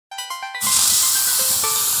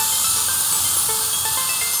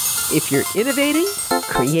If you're innovating,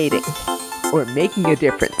 creating, or making a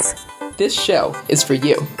difference, this show is for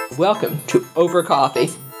you. Welcome to Over Coffee.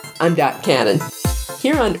 I'm Dot Cannon.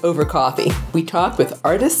 Here on Over Coffee, we talk with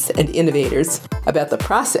artists and innovators about the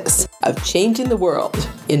process of changing the world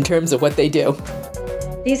in terms of what they do.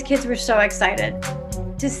 These kids were so excited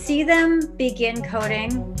to see them begin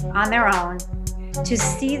coding on their own, to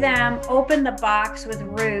see them open the box with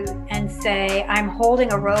Root and say, I'm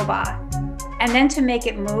holding a robot, and then to make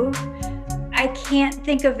it move. I can't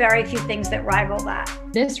think of very few things that rival that.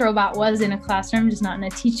 This robot was in a classroom, just not in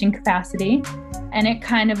a teaching capacity. And it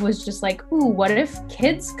kind of was just like, ooh, what if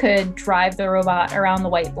kids could drive the robot around the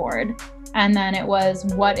whiteboard? And then it was,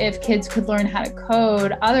 what if kids could learn how to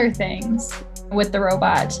code other things with the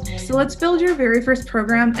robot? So let's build your very first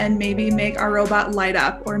program and maybe make our robot light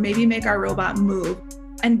up or maybe make our robot move.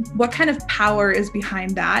 And what kind of power is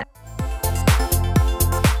behind that?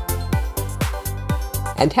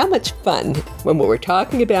 And how much fun when what we're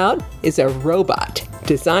talking about is a robot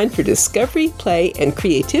designed for discovery, play, and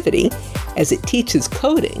creativity as it teaches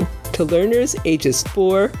coding to learners ages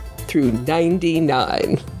 4 through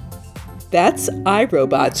 99. That's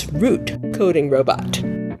iRobot's Root coding robot.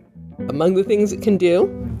 Among the things it can do,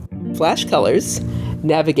 flash colors,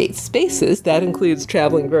 navigate spaces, that includes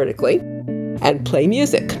traveling vertically, and play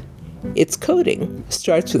music. Its coding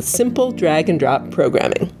starts with simple drag-and-drop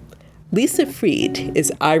programming. Lisa Freed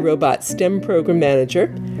is iRobot's STEM Program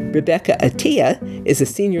Manager, Rebecca Attia is a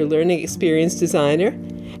Senior Learning Experience Designer,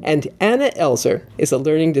 and Anna Elzer is a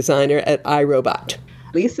Learning Designer at iRobot.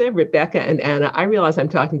 Lisa, Rebecca, and Anna, I realize I'm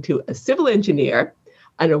talking to a civil engineer,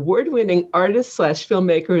 an award-winning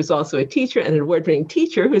artist/filmmaker who's also a teacher, and an award-winning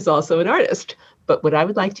teacher who's also an artist. But what I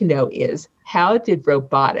would like to know is, how did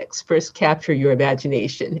robotics first capture your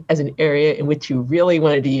imagination as an area in which you really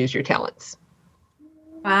wanted to use your talents?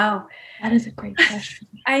 Wow. That is a great question.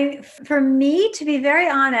 For me, to be very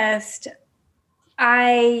honest,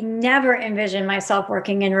 I never envisioned myself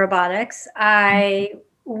working in robotics. I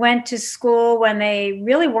went to school when they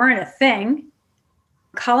really weren't a thing.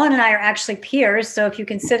 Colin and I are actually peers. So if you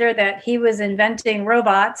consider that he was inventing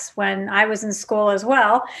robots when I was in school as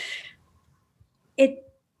well, it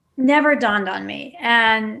never dawned on me.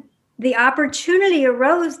 And the opportunity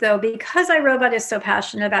arose, though, because iRobot is so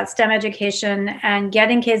passionate about STEM education and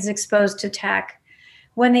getting kids exposed to tech.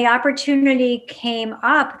 When the opportunity came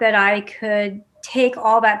up that I could take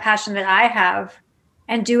all that passion that I have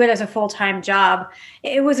and do it as a full-time job,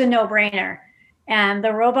 it was a no-brainer. And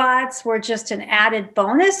the robots were just an added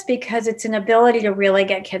bonus because it's an ability to really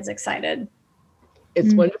get kids excited.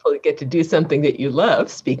 It's wonderful to get to do something that you love.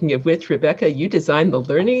 Speaking of which, Rebecca, you designed the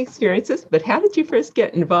learning experiences, but how did you first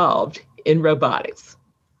get involved in robotics?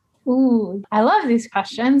 Ooh, I love these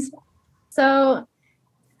questions. So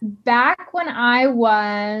back when I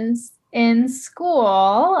was in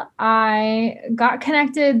school, I got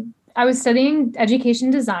connected. I was studying education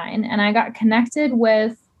design, and I got connected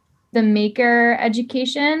with the Maker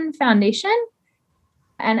Education Foundation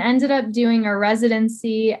and ended up doing a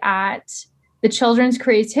residency at the Children's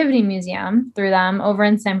Creativity Museum through them over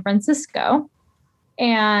in San Francisco.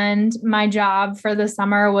 And my job for the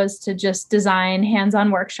summer was to just design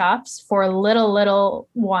hands-on workshops for little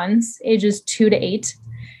ones, ages 2 to 8.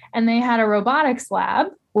 And they had a robotics lab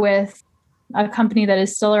with a company that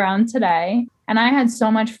is still around today. And I had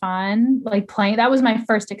so much fun, playing. That was my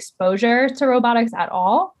first exposure to robotics at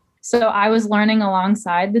all. So I was learning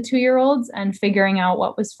alongside the 2-year-olds and figuring out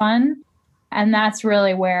what was fun. And that's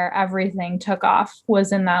really where everything took off,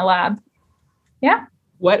 was in that lab. Yeah.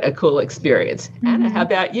 What a cool experience. Anna, how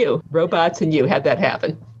about you? Robots and you, how'd that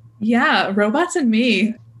happen? Yeah, robots and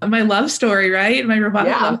me. My love story, right? My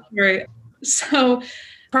robotic love story. So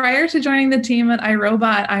prior to joining the team at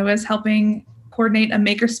iRobot, I was helping coordinate a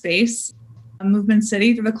makerspace, Movement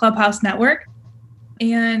City, through the Clubhouse network.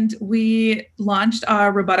 And we launched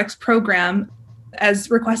our robotics program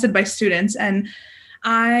as requested by students. And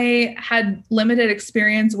I had limited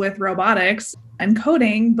experience with robotics and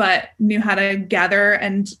coding, but knew how to gather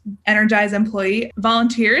and energize employee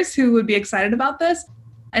volunteers who would be excited about this.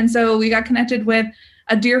 And so we got connected with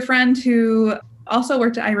a dear friend who also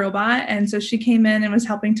worked at iRobot. And so she came in and was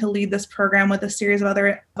helping to lead this program with a series of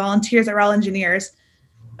other volunteers that were all engineers.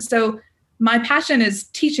 So my passion is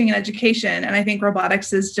teaching and education. And I think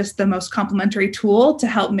robotics is just the most complementary tool to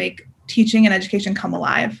help make teaching and education come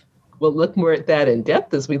alive. We'll look more at that in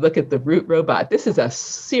depth as we look at the Root robot. This is a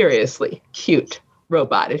seriously cute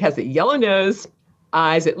robot. It has a yellow nose,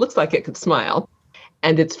 eyes. It looks like it could smile.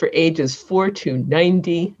 And it's for ages 4 to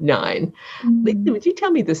 99. Lisa, would you tell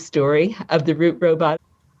me the story of the Root robot?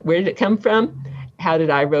 Where did it come from? How did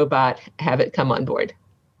iRobot have it come on board?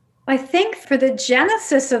 I think for the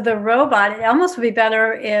genesis of the robot, it almost would be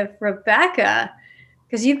better if Rebecca,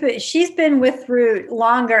 because she's been with Root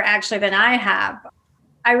longer actually than I have.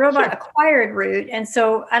 iRobot acquired Root. And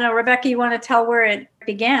so I don't know, Rebecca, you want to tell where it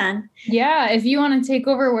began? Yeah, if you want to take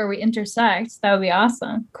over where we intersect, that would be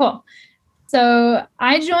awesome. Cool. So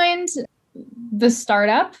I joined the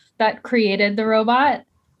startup that created the robot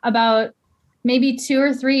about maybe 2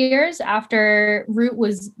 or 3 years after Root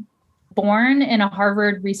was born in a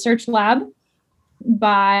Harvard research lab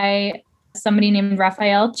by somebody named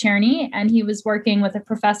Raphael Czerny, and he was working with a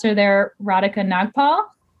professor there, Radhika Nagpal,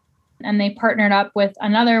 and they partnered up with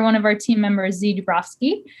another one of our team members, Z.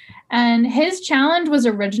 Dubrovsky. And his challenge was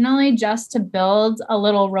originally just to build a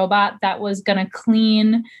little robot that was going to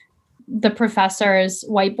clean the professor's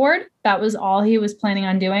whiteboard. That was all he was planning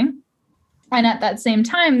on doing. And at that same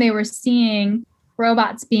time, they were seeing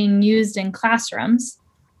robots being used in classrooms.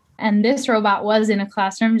 And this robot was in a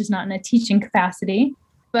classroom, just not in a teaching capacity.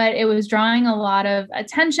 But it was drawing a lot of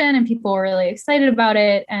attention and people were really excited about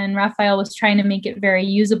it. And Raphael was trying to make it very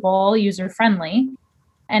usable, user-friendly.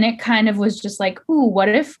 And it kind of was just like, ooh, what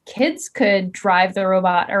if kids could drive the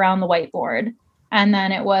robot around the whiteboard? And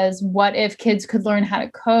then it was, what if kids could learn how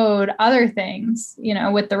to code other things,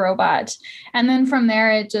 with the robot? And then from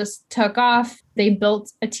there, it just took off. They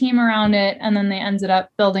built a team around it, and then they ended up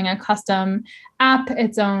building a custom app,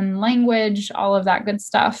 its own language, all of that good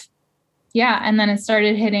stuff. Yeah. And then it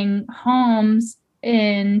started hitting homes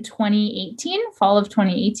in 2018, fall of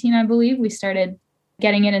 2018, I believe. We started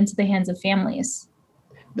getting it into the hands of families.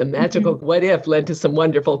 The magical what if led to some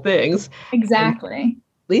wonderful things. Exactly. And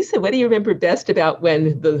Lisa, what do you remember best about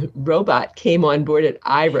when the robot came on board at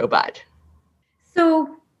iRobot?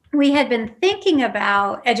 So we had been thinking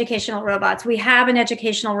about educational robots. We have an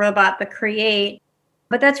educational robot, the Create,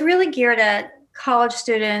 but that's really geared at college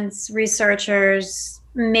students, researchers,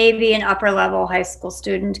 maybe an upper level high school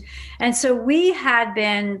student. And so we had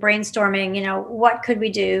been brainstorming, what could we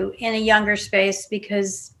do in a younger space,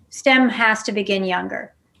 because STEM has to begin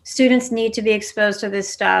younger. Students need to be exposed to this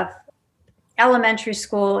stuff, elementary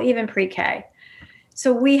school, even pre-K.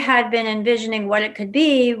 So we had been envisioning what it could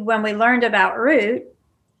be when we learned about Root.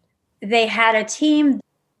 They had a team.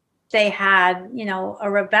 They had,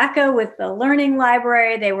 a Rebecca with the learning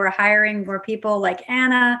library. They were hiring more people like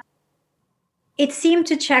Anna. It seemed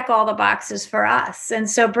to check all the boxes for us. And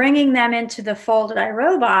so bringing them into the fold at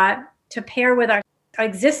iRobot to pair with our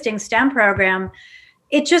existing STEM program,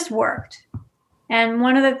 it just worked. And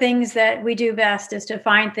one of the things that we do best is to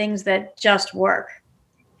find things that just work.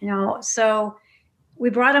 So we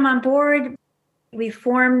brought them on board. We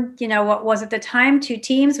formed, what was at the time 2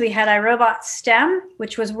 teams. We had iRobot STEM,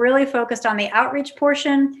 which was really focused on the outreach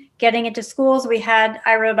portion, getting into schools. We had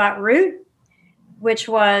iRobot Root, which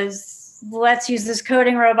was, let's use this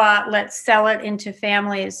coding robot, let's sell it into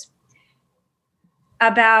families.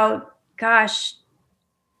 About,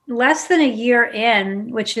 less than a year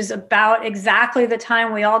in, which is about exactly the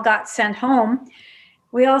time we all got sent home,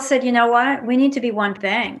 we all said, you know what, we need to be one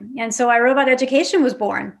thing. And so iRobot Education was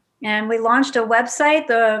born. And we launched a website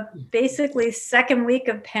the basically second week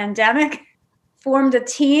of pandemic, formed a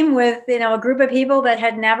team with, a group of people that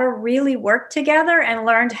had never really worked together and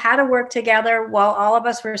learned how to work together while all of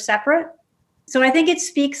us were separate. So I think it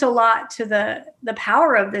speaks a lot to the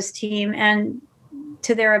power of this team and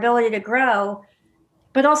to their ability to grow,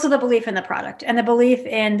 but also the belief in the product and the belief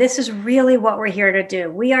in this is really what we're here to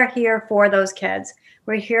do. We are here for those kids.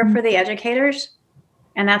 We're here for the educators,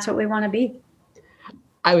 and that's what we want to be.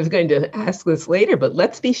 I was going to ask this later, but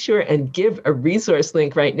let's be sure and give a resource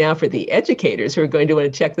link right now for the educators who are going to want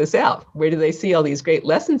to check this out. Where do they see all these great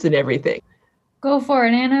lessons and everything? Go for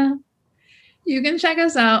it, Anna. You can check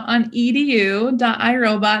us out on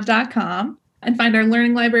edu.irobot.com and find our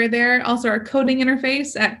learning library there. Also our coding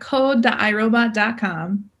interface at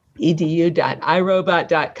code.irobot.com.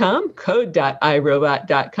 edu.irobot.com,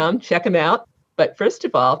 code.irobot.com. Check them out. But first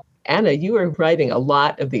of all, Anna, you are writing a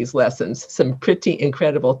lot of these lessons, some pretty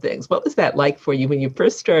incredible things. What was that like for you when you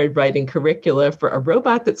first started writing curricula for a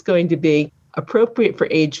robot that's going to be appropriate for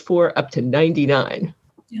age 4 up to 99?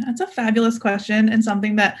 Yeah, that's a fabulous question, and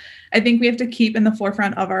something that I think we have to keep in the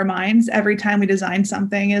forefront of our minds every time we design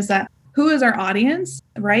something is that who is our audience,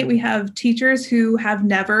 right? We have teachers who have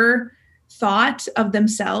never thought of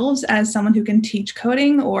themselves as someone who can teach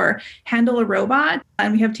coding or handle a robot.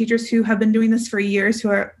 And we have teachers who have been doing this for years, who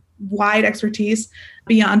are wide expertise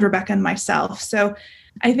beyond Rebecca and myself. So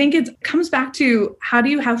I think it comes back to how do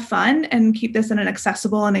you have fun and keep this in an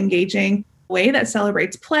accessible and engaging way that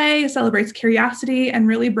celebrates play, celebrates curiosity, and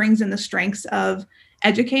really brings in the strengths of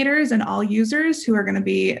educators and all users who are going to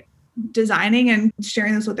be designing and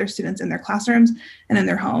sharing this with their students in their classrooms and in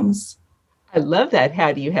their homes. I love that.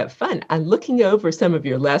 How do you have fun? I'm looking over some of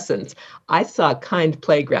your lessons. I saw Kind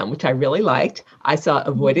Playground, which I really liked. I saw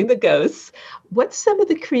Avoiding the Ghosts. What's some of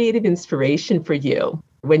the creative inspiration for you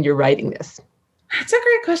when you're writing this? That's a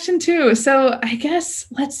great question too. So I guess,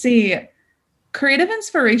 let's see, creative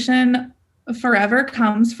inspiration forever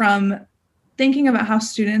comes from thinking about how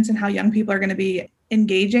students and how young people are going to be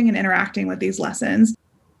engaging and interacting with these lessons.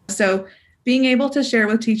 So being able to share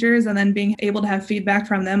with teachers and then being able to have feedback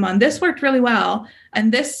from them on this worked really well.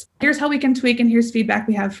 And this, here's how we can tweak, and here's feedback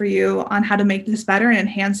we have for you on how to make this better and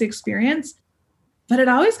enhance the experience. But it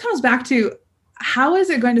always comes back to, how is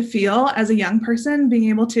it going to feel as a young person being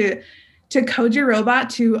able to code your robot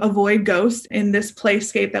to avoid ghosts in this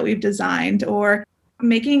playscape that we've designed, or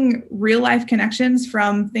making real life connections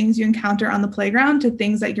from things you encounter on the playground to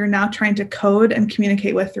things that you're now trying to code and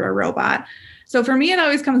communicate with through a robot. So for me, it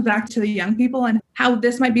always comes back to the young people and how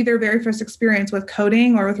this might be their very first experience with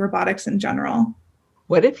coding or with robotics in general.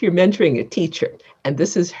 What if you're mentoring a teacher and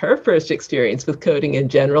this is her first experience with coding in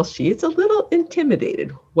general? She's a little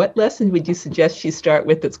intimidated. What lesson would you suggest she start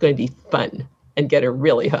with that's going to be fun and get her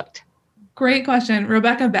really hooked? Great question.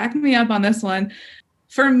 Rebecca, back me up on this one.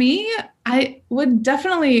 For me, I would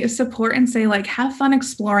definitely support and say, like, have fun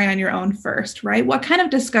exploring on your own first, right? What kind of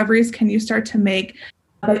discoveries can you start to make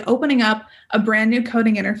by opening up a brand new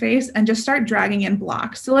coding interface and just start dragging in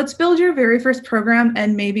blocks? So let's build your very first program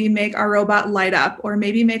and maybe make our robot light up, or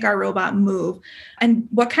maybe make our robot move. And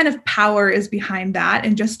what kind of power is behind that?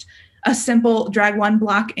 And just a simple drag one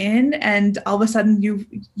block in, and all of a sudden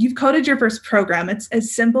you've coded your first program. It's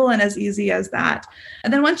as simple and as easy as that.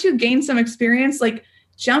 And then once you gain some experience, like,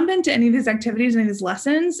 jump into any of these activities and these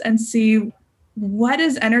lessons and see what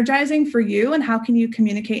is energizing for you and how can you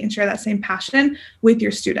communicate and share that same passion with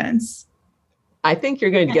your students. I think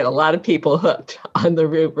you're going to get a lot of people hooked on the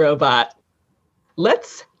Root robot.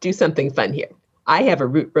 Let's do something fun here. I have a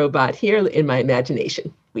Root robot here in my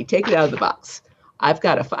imagination. We take it out of the box. I've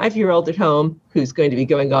got a 5-year-old at home who's going to be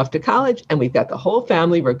going off to college, and we've got the whole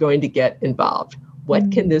family we're going to get involved.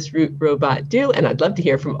 What can this Root robot do? And Of to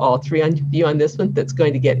hear from all three of you on this one that's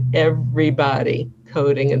going to get everybody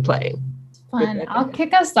coding and playing. Fun. I'll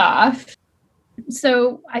kick us off.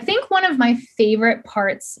 So I think one of my favorite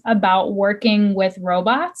parts about working with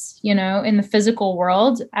robots, in the physical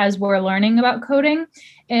world as we're learning about coding,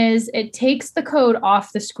 is it takes the code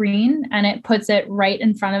off the screen and it puts it right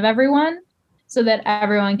in front of everyone so that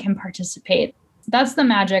everyone can participate. That's the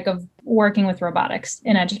magic of working with robotics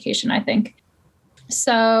in education, I think.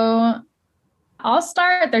 So I'll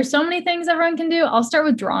start. There's so many things everyone can do. I'll start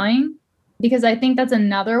with drawing, because I think that's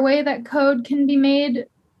another way that code can be made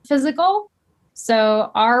physical. So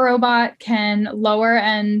our robot can lower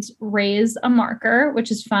and raise a marker,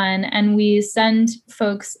 which is fun. And we send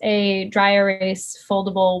folks a dry erase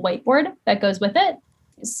foldable whiteboard that goes with it.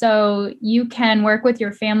 So you can work with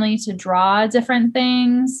your family to draw different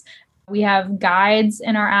things. We have guides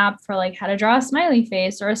in our app for like how to draw a smiley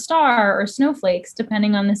face or a star or snowflakes,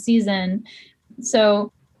 depending on the season.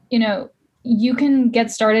 So, you can get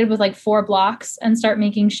started with like 4 blocks and start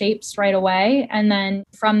making shapes right away. And then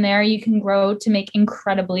from there, you can grow to make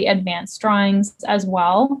incredibly advanced drawings as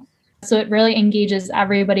well. So it really engages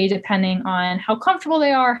everybody depending on how comfortable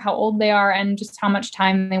they are, how old they are, and just how much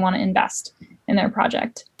time they want to invest in their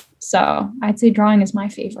project. So I'd say drawing is my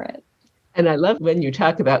favorite. And I love when you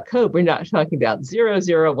talk about code, we're not talking about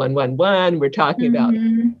 00111. We're talking about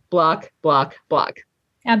block, block, block.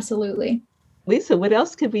 Absolutely. Lisa, what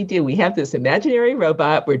else could we do? We have this imaginary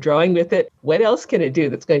robot. We're drawing with it. What else can it do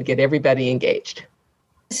that's going to get everybody engaged?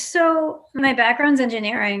 So my background's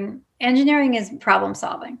engineering. Engineering is problem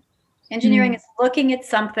solving. Engineering is looking at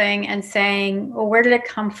something and saying, well, where did it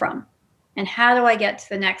come from? And how do I get to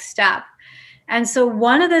the next step? And so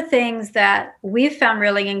one of the things that we've found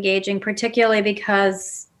really engaging, particularly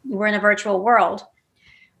because we're in a virtual world,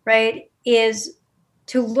 right, is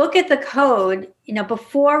to look at the code,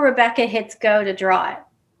 before Rebecca hits go to draw it,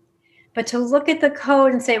 but to look at the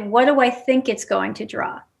code and say, what do I think it's going to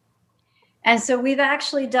draw? And so we've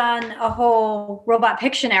actually done a whole robot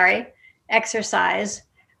Pictionary exercise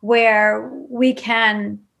where we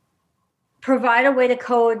can provide a way to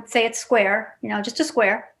code, say it's square, just a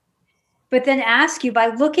square, but then ask you by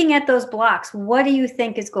looking at those blocks, what do you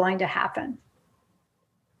think is going to happen?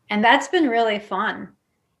 And that's been really fun.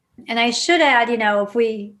 And I should add,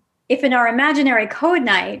 if in our imaginary code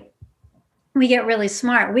night, we get really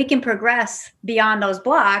smart, we can progress beyond those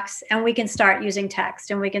blocks and we can start using text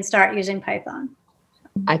and we can start using Python.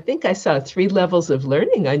 I think I saw 3 levels of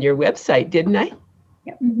learning on your website, didn't I?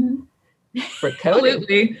 Yep. For coding.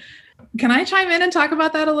 Absolutely. Can I chime in and talk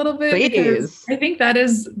about that a little bit? Please. Because I think that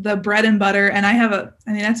is the bread and butter. And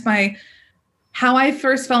that's how I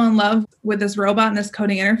first fell in love with this robot and this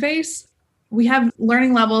coding interface. We have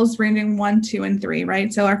learning levels ranging 1, 2, and 3,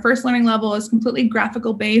 right? So our first learning level is completely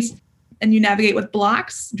graphical based, and you navigate with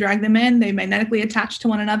blocks, drag them in, they magnetically attach to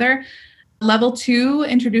one another. Level 2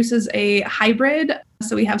 introduces a hybrid.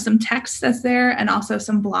 So we have some text that's there and also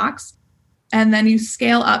some blocks. And then you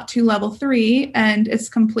scale up to level 3, and it's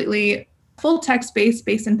completely full text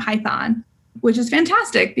based in Python, which is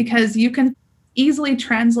fantastic because you can easily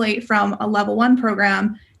translate from a level 1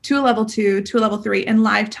 program to a level 2 to a level 3 in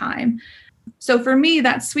live time. So for me,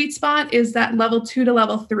 that sweet spot is that level 2 to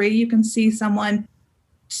level 3. You can see someone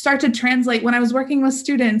start to translate. When I was working with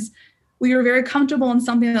students, we were very comfortable in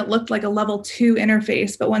something that looked like a level 2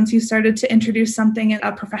 interface. But once you started to introduce something in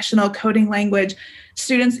a professional coding language,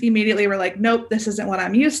 students immediately were like, nope, this isn't what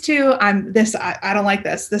I'm used to. I don't like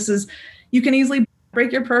this. You can easily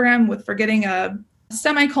break your program with forgetting a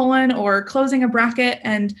semicolon or closing a bracket.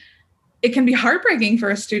 And it can be heartbreaking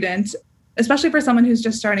for a student, especially for someone who's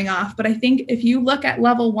just starting off. But I think if you look at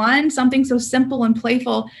level 1, something so simple and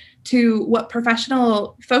playful to what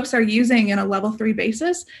professional folks are using in a level 3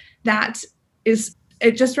 basis,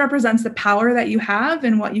 it just represents the power that you have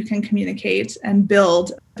and what you can communicate and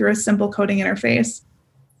build through a simple coding interface.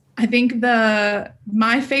 I think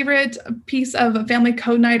my favorite piece of a family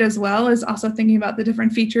code night as well is also thinking about the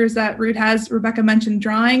different features that Root has. Rebecca mentioned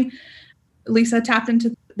drawing. Lisa tapped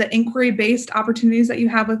into the inquiry-based opportunities that you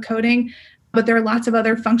have with coding, but there are lots of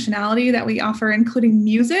other functionality that we offer, including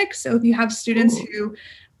music. So if you have students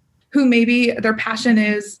who maybe their passion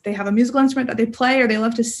is they have a musical instrument that they play or they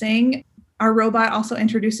love to sing, our robot also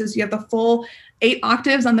introduces, you have the full 8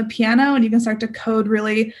 octaves on the piano, and you can start to code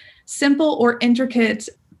really simple or intricate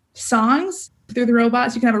songs through the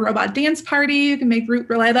robots. You can have a robot dance party. You can make Root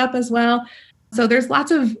light up as well. So there's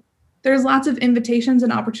lots of invitations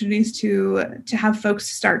and opportunities to have folks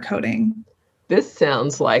start coding. This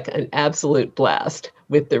sounds like an absolute blast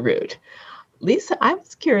with the Root. Lisa, I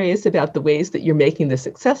was curious about the ways that you're making this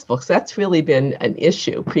successful, because that's really been an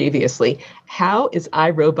issue previously. How is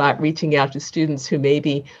iRobot reaching out to students who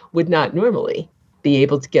maybe would not normally be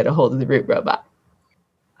able to get a hold of the Root robot?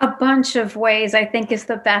 A bunch of ways, I think, is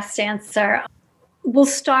the best answer. We'll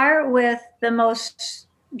start with the most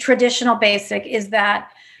traditional basic, is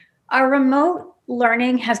that our remote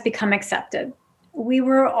learning has become accepted. We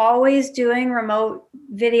were always doing remote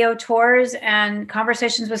video tours and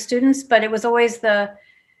conversations with students, but it was always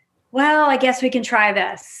I guess we can try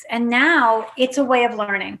this. And now it's a way of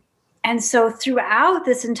learning. And so throughout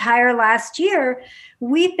this entire last year,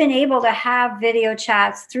 we've been able to have video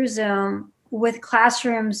chats through Zoom with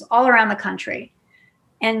classrooms all around the country.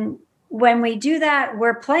 And when we do that,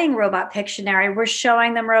 we're playing Robot Pictionary. We're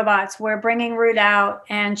showing them robots. We're bringing Root out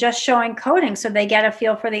and just showing coding so they get a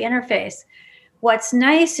feel for the interface. What's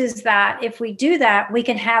nice is that if we do that, we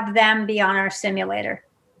can have them be on our simulator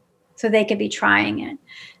so they could be trying it.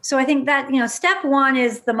 So I think that, step 1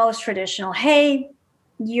 is the most traditional. Hey,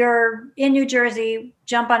 you're in New Jersey,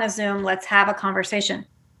 jump on a Zoom, let's have a conversation.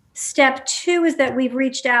 Step 2 is that we've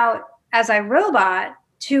reached out as iRobot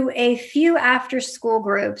to a few after-school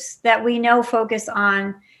groups that we know focus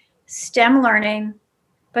on STEM learning,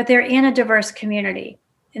 but they're in a diverse community.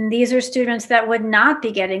 And these are students that would not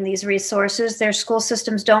be getting these resources. Their school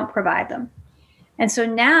systems don't provide them. And so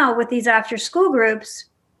now with these after-school groups,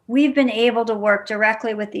 we've been able to work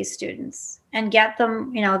directly with these students and get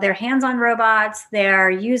them, their hands on robots, they're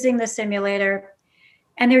using the simulator,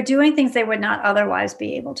 and they're doing things they would not otherwise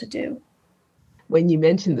be able to do. When you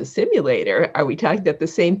mentioned the simulator, are we talking about the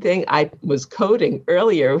same thing? I was coding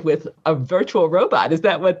earlier with a virtual robot. Is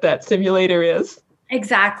that what that simulator is?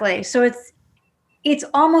 Exactly. So it's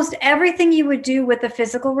almost everything you would do with a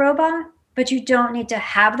physical robot, but you don't need to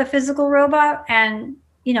have the physical robot. And,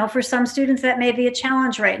 for some students, that may be a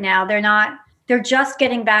challenge right now. They're just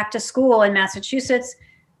getting back to school in Massachusetts.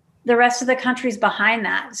 The rest of the country's behind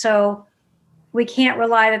that. So we can't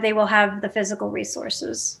rely that they will have the physical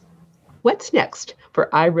resources. What's next for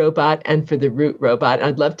iRobot and for the Root robot?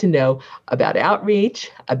 I'd love to know about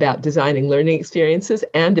outreach, about designing learning experiences,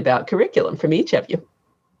 and about curriculum from each of you.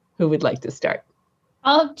 Who would like to start?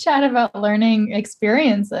 I'll chat about learning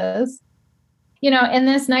experiences. In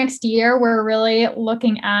this next year, we're really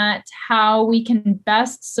looking at how we can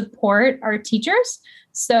best support our teachers.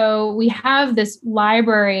 So we have this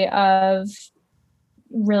library of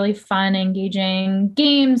really fun, engaging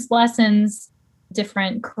games, lessons,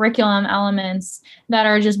 different curriculum elements that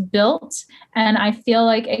are just built. And I feel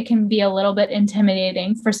like it can be a little bit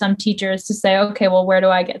intimidating for some teachers to say, okay, well, where do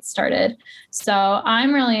I get started? So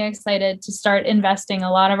I'm really excited to start investing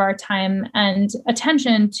a lot of our time and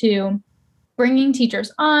attention to bringing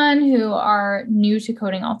teachers on who are new to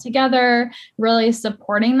coding altogether, really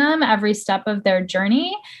supporting them every step of their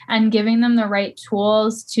journey and giving them the right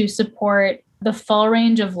tools to support the full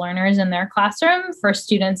range of learners in their classroom for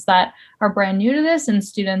students that are brand new to this and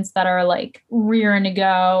students that are like rearing to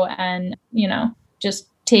go and, just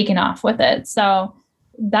taking off with it. So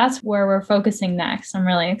that's where we're focusing next. I'm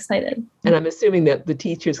really excited. And I'm assuming that the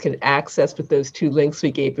teachers can access with those 2 links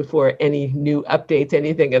we gave before any new updates,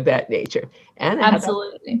 anything of that nature. And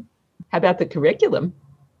absolutely. How about the curriculum?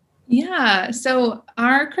 Yeah, so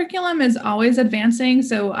our curriculum is always advancing.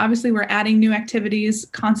 So obviously we're adding new activities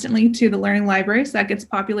constantly to the learning library. So that gets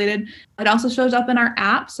populated. It also shows up in our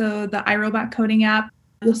app. So the iRobot coding app,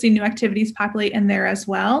 you'll see new activities populate in there as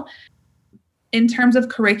well. In terms of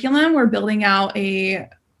curriculum, we're building out a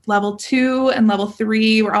level 2 and level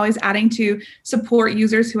 3. We're always adding to support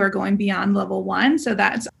users who are going beyond level 1. So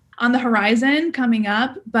that's on the horizon coming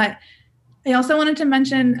up. But I also wanted to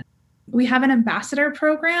mention we have an ambassador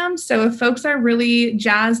program. So if folks are really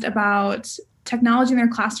jazzed about technology in their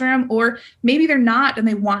classroom, or maybe they're not and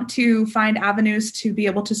they want to find avenues to be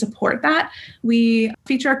able to support that, we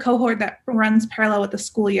feature a cohort that runs parallel with the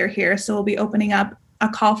school year here. So we'll be opening up a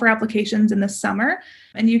call for applications in the summer,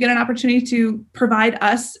 and you get an opportunity to provide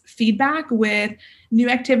us feedback with new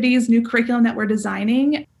activities, new curriculum that we're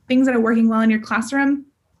designing, things that are working well in your classroom.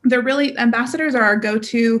 They're really, ambassadors are our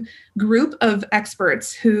go-to group of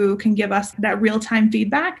experts who can give us that real-time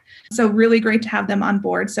feedback. So really great to have them on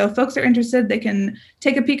board. So if folks are interested, they can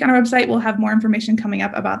take a peek on our website. We'll have more information coming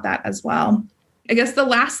up about that as well. I guess the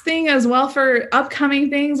last thing as well for upcoming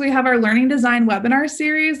things, we have our Learning Design webinar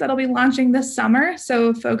series that'll be launching this summer. So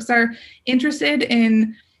if folks are interested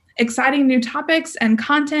in exciting new topics and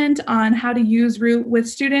content on how to use Root with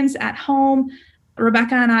students at home,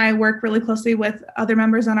 Rebecca and I work really closely with other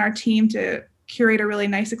members on our team to curate a really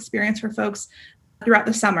nice experience for folks throughout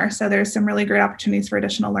the summer. So there's some really great opportunities for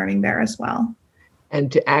additional learning there as well.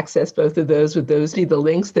 And to access both of those, would those be the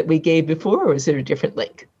links that we gave before, or is there a different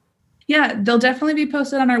link? Yeah, they'll definitely be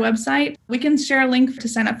posted on our website. We can share a link to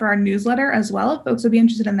sign up for our newsletter as well. If folks would be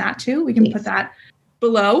interested in that too, we can put that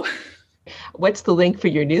below. What's the link for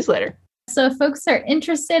your newsletter? So if folks are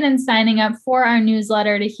interested in signing up for our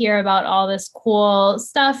newsletter to hear about all this cool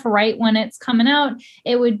stuff right when it's coming out,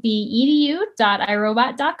 it would be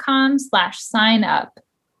edu.irobot.com/sign up.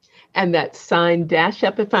 And that's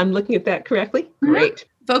sign-up if I'm looking at that correctly. Mm-hmm. Great.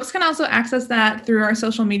 Folks can also access that through our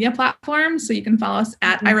social media platforms. So you can follow us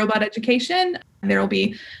at iRobot Education.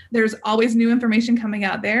 There's always new information coming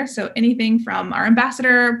out there. So anything from our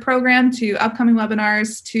ambassador program to upcoming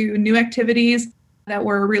webinars to new activities that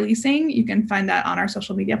we're releasing, you can find that on our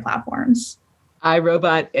social media platforms.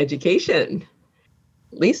 iRobot Education.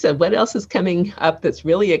 Lisa, what else is coming up that's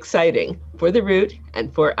really exciting for the Root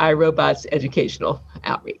and for iRobot's educational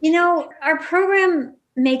outreach? Our program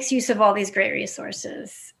makes use of all these great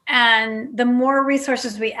resources. And the more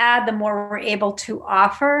resources we add, the more we're able to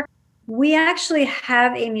offer. We actually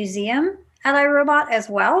have a museum at iRobot as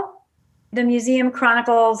well. The museum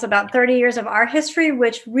chronicles about 30 years of our history,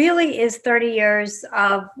 which really is 30 years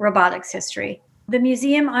of robotics history. The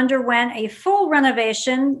museum underwent a full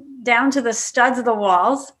renovation down to the studs of the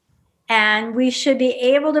walls, and we should be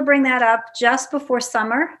able to bring that up just before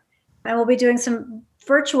summer. And we'll be doing some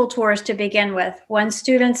virtual tours to begin with. When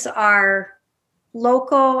students are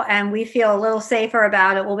local and we feel a little safer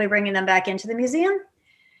about it, we'll be bringing them back into the museum.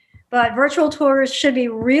 But virtual tours should be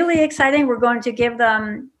really exciting. We're going to give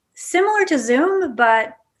them similar to Zoom,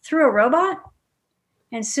 but through a robot.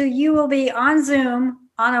 And so you will be on Zoom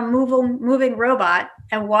on a moving robot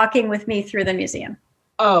and walking with me through the museum.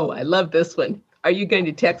 Oh, I love this one. Are you going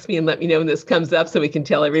to text me and let me know when this comes up so we can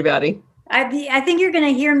tell everybody? I think you're going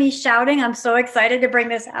to hear me shouting. I'm so excited to bring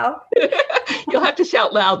this out. You'll have to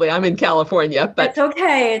shout loudly. I'm in California. But that's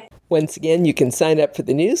okay. Once again, you can sign up for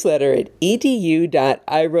the newsletter at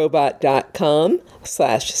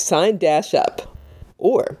edu.irobot.com/sign-up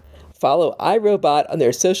or follow iRobot on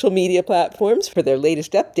their social media platforms for their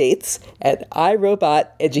latest updates at iRobot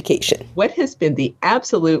Education. What has been the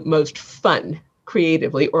absolute most fun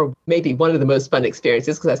creatively, or maybe one of the most fun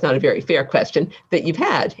experiences, because that's not a very fair question, that you've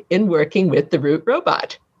had in working with the Root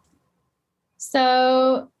robot?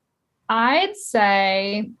 So I'd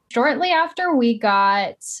say shortly after we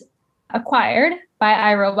got acquired by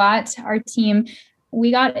iRobot, our team,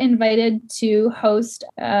 we got invited to host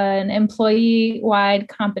an employee-wide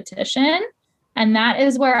competition And that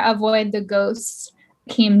is where Avoid the Ghosts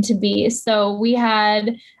came to be. So we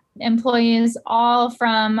had employees all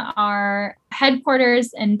from our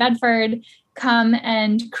headquarters in Bedford come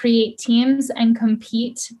and create teams and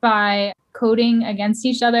compete by coding against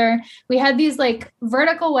each other. We had these like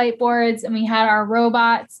vertical whiteboards and we had our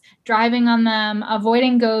robots driving on them,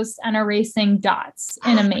 avoiding ghosts and erasing dots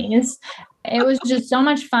in a maze. It was just so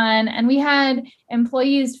much fun. And we had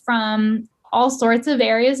employees from all sorts of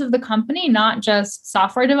areas of the company, not just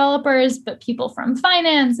software developers, but people from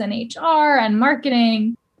finance and HR and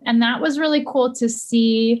marketing. And that was really cool to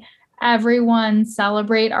see everyone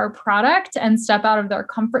celebrate our product and step out of their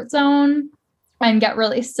comfort zone and get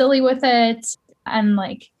really silly with it and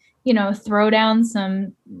like, you know, throw down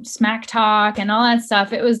some smack talk and all that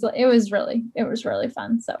stuff. It was really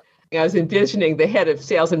fun. So I was envisioning the head of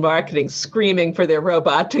sales and marketing screaming for their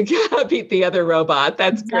robot to beat the other robot.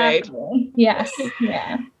 That's exactly. Great. Yes.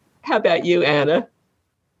 Yeah. How about you, Anna?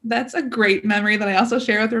 That's a great memory that I also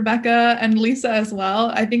share with Rebecca and Lisa as well.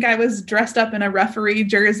 I think I was dressed up in a referee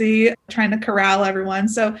jersey trying to corral everyone.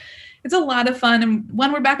 So it's a lot of fun. And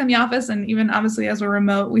when we're back in the office, and even obviously as we're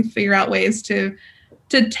remote, we figure out ways to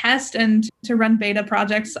test and to run beta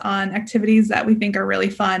projects on activities that we think are really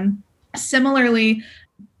fun. Similarly,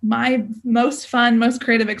 my most fun, most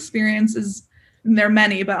creative experience is, and there are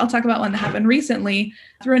many, but I'll talk about one that happened recently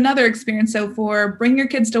through another experience. So for Bring Your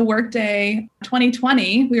Kids to Work Day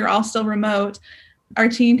 2020, we were all still remote. Our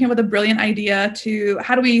team came with a brilliant idea to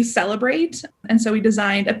how do we celebrate? And so we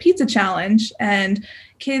designed a pizza challenge, and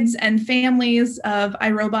kids and families of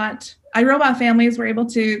iRobot families were able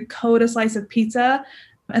to code a slice of pizza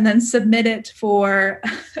and then submit it for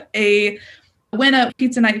win a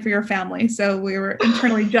pizza night for your family. So we were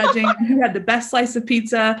internally judging who had the best slice of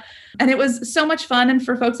pizza. And it was so much fun. And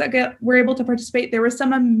for folks that were able to participate, there were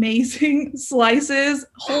some amazing slices,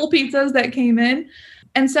 whole pizzas that came in.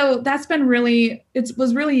 And so that's been it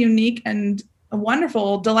was really unique and a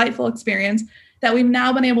wonderful, delightful experience that we've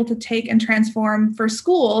now been able to take and transform for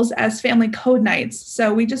schools as family code nights.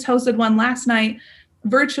 So we just hosted one last night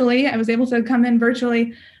virtually. I was able to come in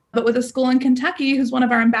virtually, but with a school in Kentucky who's one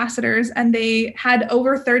of our ambassadors, and they had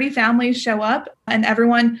over 30 families show up, and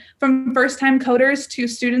everyone from first-time coders to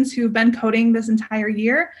students who've been coding this entire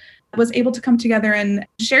year was able to come together and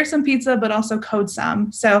share some pizza, but also code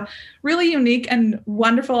some. So really unique and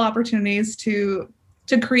wonderful opportunities to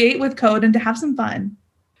create with code and to have some fun.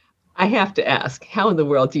 I have to ask, how in the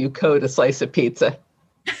world do you code a slice of pizza?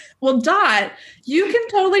 Well, Dot, you can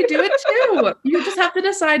totally do it too. You just have to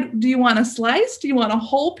decide, do you want a slice? Do you want a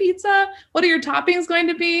whole pizza? What are your toppings going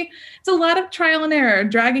to be? It's a lot of trial and error,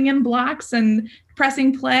 dragging in blocks and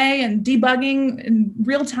pressing play and debugging in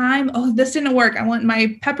real time. Oh, this didn't work. I want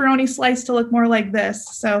my pepperoni slice to look more like this.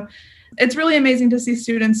 So it's really amazing to see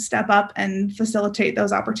students step up and facilitate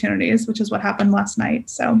those opportunities, which is what happened last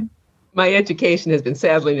night. So my education has been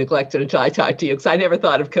sadly neglected until I talked to you, because I never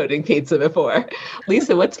thought of coding pizza before.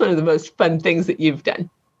 Lisa, what's one of the most fun things that you've done?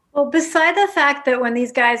 Well, beside the fact that when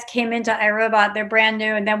these guys came into iRobot, they're brand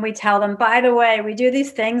new, and then we tell them, by the way, we do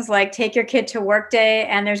these things like take your kid to work day,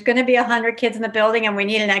 and there's going to be 100 kids in the building, and we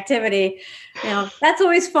need an activity. You know, that's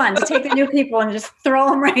always fun to take the new people and just throw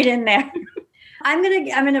them right in there. I'm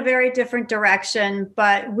in a very different direction,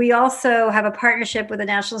 but we also have a partnership with the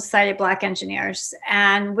National Society of Black Engineers.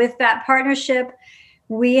 And with that partnership,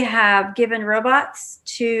 we have given robots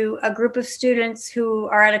to a group of students who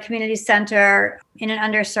are at a community center in an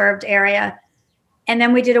underserved area. And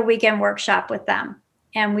then we did a weekend workshop with them.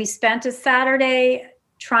 And we spent a Saturday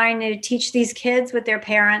trying to teach these kids with their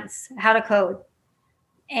parents how to code.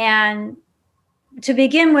 And to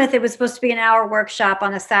begin with, it was supposed to be an hour workshop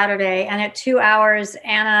on a Saturday. And at 2 hours,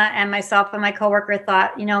 Anna and myself and my coworker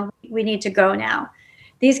thought, we need to go now.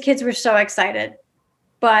 These kids were so excited.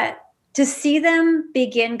 But to see them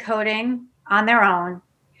begin coding on their own,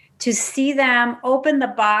 to see them open the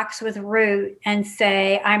box with root and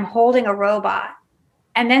say, I'm holding a robot,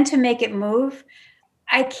 and then to make it move,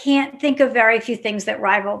 I can't think of very few things that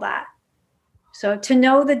rival that. So to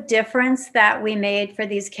know the difference that we made for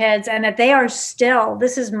these kids, and that they are still,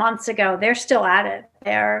 this is months ago, they're still at it.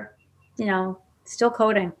 They're, still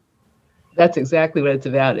coding. That's exactly what it's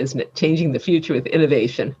about, isn't it? Changing the future with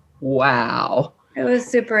innovation. Wow. It was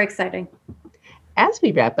super exciting. As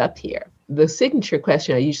we wrap up here, the signature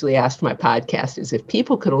question I usually ask for my podcast is, if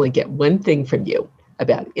people could only get one thing from you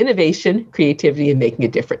about innovation, creativity, and making a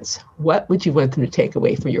difference, what would you want them to take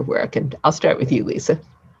away from your work? And I'll start with you, Lisa.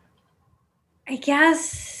 I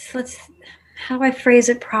guess, how do I phrase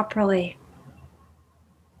it properly?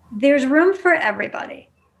 There's room for everybody.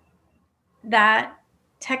 That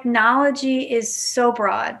technology is so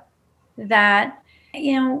broad. that,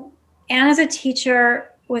 Anna's a teacher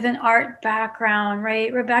with an art background,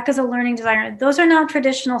 right? Rebecca's a learning designer. Those are not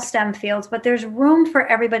traditional STEM fields, but there's room for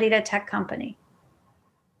everybody at a tech company.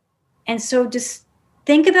 And so just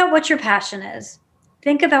think about what your passion is.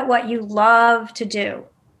 Think about what you love to do.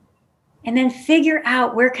 And then figure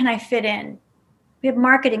out, where can I fit in? We have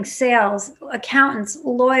marketing, sales, accountants,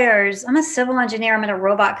 lawyers. I'm a civil engineer. I'm in a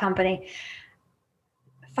robot company.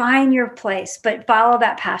 Find your place, but follow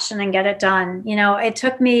that passion and get it done. It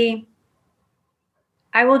took me,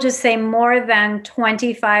 I will just say, more than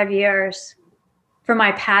 25 years for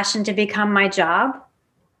my passion to become my job.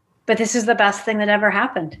 But this is the best thing that ever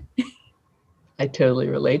happened. I totally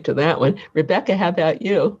relate to that one. Rebecca, how about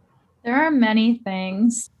you? There are many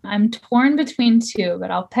things. I'm torn between two, but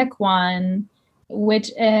I'll pick one,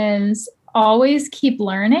 which is always keep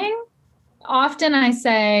learning. Often I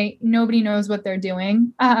say nobody knows what they're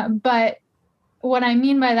doing, but what I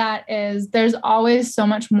mean by that is there's always so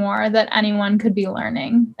much more that anyone could be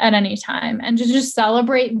learning at any time, and to just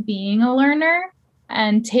celebrate being a learner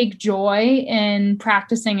and take joy in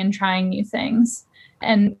practicing and trying new things.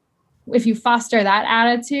 And if you foster that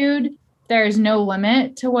attitude, there's no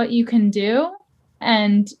limit to what you can do.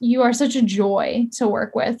 And you are such a joy to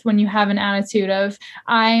work with when you have an attitude of,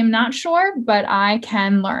 I'm not sure, but I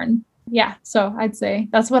can learn. Yeah. So I'd say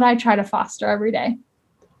that's what I try to foster every day.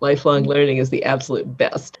 Lifelong learning is the absolute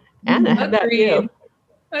best. Anna, how about you?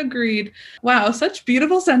 Agreed. Wow. Such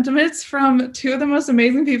beautiful sentiments from two of the most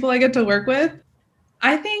amazing people I get to work with.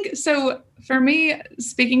 I think so. For me,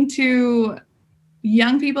 speaking to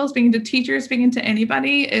young people, speaking to teachers, speaking to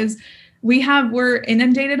anybody, is we're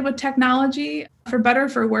inundated with technology, for better,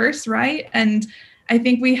 for worse, right? And I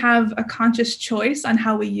think we have a conscious choice on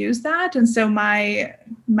how we use that. And so my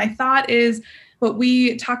thought is, what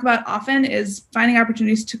we talk about often is finding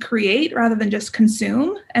opportunities to create rather than just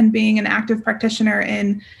consume, and being an active practitioner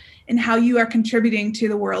in how you are contributing to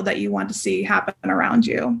the world that you want to see happen around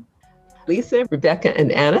you. Lisa, Rebecca,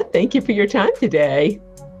 and Anna, thank you for your time today.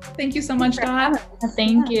 Thank you so much, Dot.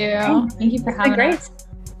 Thank you. Thank you for having us.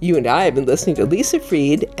 You and I have been listening to Lisa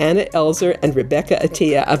Freed, Anna Elzer, and Rebecca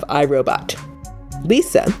Attia of iRobot.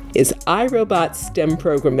 Lisa is iRobot's STEM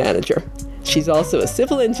Program Manager. She's also a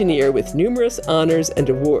civil engineer with numerous honors and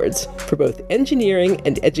awards for both engineering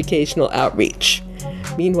and educational outreach.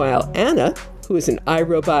 Meanwhile, Anna, who is an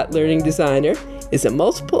iRobot learning designer, is a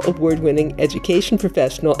multiple award-winning education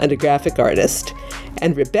professional and a graphic artist.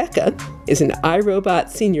 And Rebecca is an iRobot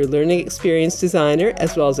senior learning experience designer,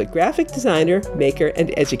 as well as a graphic designer, maker,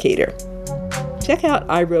 and educator. Check out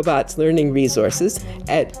iRobot's learning resources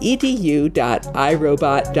at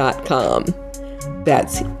edu.irobot.com.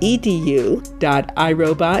 That's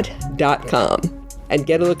edu.irobot.com. And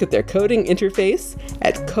get a look at their coding interface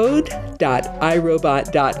at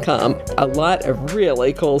code.irobot.com. A lot of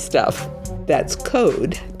really cool stuff. That's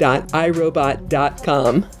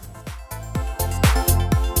code.irobot.com.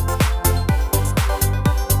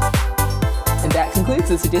 And that concludes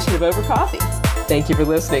this edition of Over Coffee. Thank you for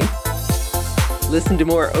listening. Listen to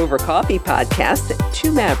more Over Coffee podcasts at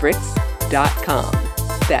twomavericks.com.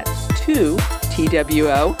 That's two,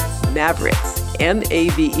 TWO, Mavericks,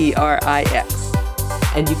 Maverix.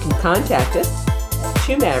 And you can contact us at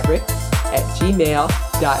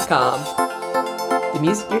twomavericks@gmail.com. The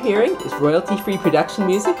music you're hearing is royalty-free production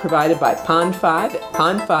music provided by Pond5 at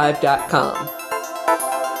pond5.com.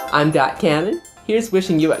 I'm Dot Cannon. Here's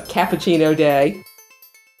wishing you a cappuccino day.